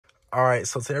All right,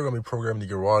 so today we're going to be programming the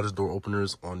garage door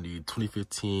openers on the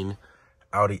 2015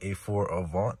 Audi A4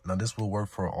 Avant. Now, this will work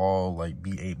for all, like,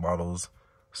 B8 models.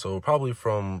 So, probably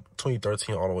from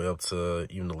 2013 all the way up to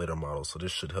even the later models. So,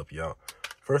 this should help you out.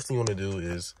 First thing you want to do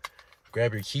is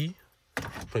grab your key,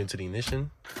 put it into the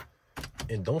ignition,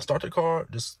 and don't start the car,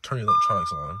 just turn the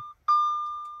electronics on.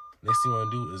 Next thing you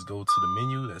want to do is go to the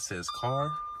menu that says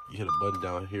car. You hit a button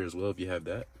down here as well if you have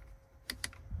that.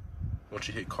 Once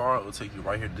you hit car, it'll take you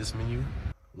right here to this menu.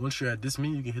 Once you're at this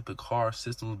menu, you can hit the car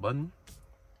systems button.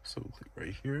 So click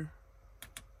right here.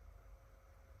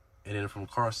 And then from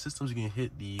car systems, you can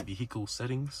hit the vehicle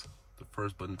settings, the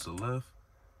first button to the left,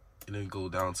 and then go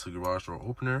down to garage door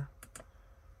opener.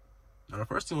 Now the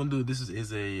first thing you want to do, this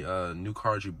is a new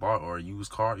car that you bought or a used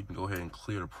car. You can go ahead and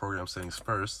clear the program settings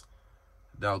first.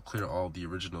 That'll clear all the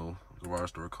original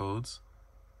garage door codes.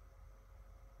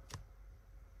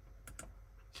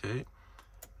 Okay.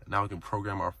 Now we can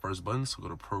program our first button. So go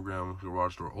to program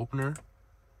garage door opener.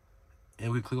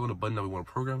 And we click on the button that we want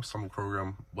to program. So I'm going to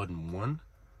program button 1.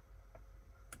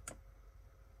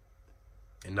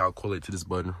 And now correlate to this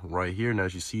button right here. And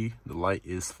as you see, the light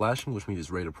is flashing, which means it's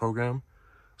ready to program.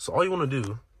 So all you want to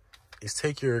do is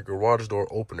take your garage door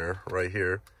opener right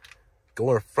here,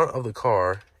 go in front of the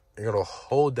car, and you're going to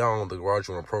hold down the garage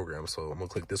you want to program. So I'm going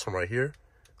to click this one right here.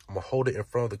 I'm going to hold it in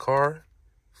front of the car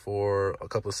for a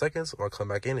couple of seconds. When I come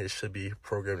back in, it should be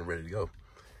programmed and ready to go.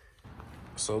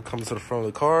 So coming to the front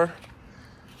of the car,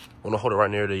 I'm gonna hold it right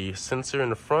near the sensor in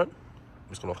the front. I'm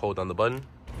just gonna hold down the button.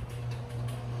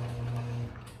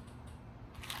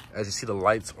 As you see, the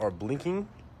lights are blinking.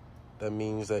 That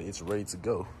means that it's ready to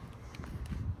go.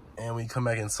 And when you come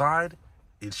back inside,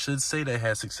 it should say that it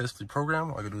has successfully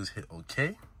programmed. All I gotta do is hit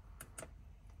OK.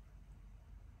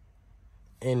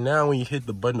 And now when you hit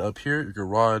the button up here, your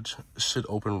garage should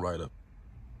open right up.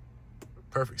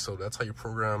 Perfect. So that's how you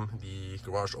program the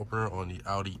garage opener on the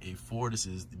Audi A4. This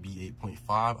is the B8.5,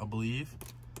 I believe.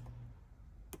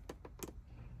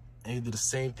 And you do the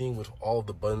same thing with all of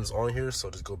the buttons on here.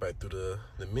 So just go back through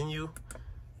the menu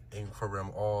and program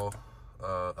all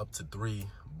up to 3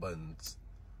 buttons.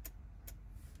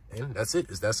 And that's it.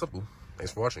 It's that simple.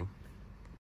 Thanks for watching.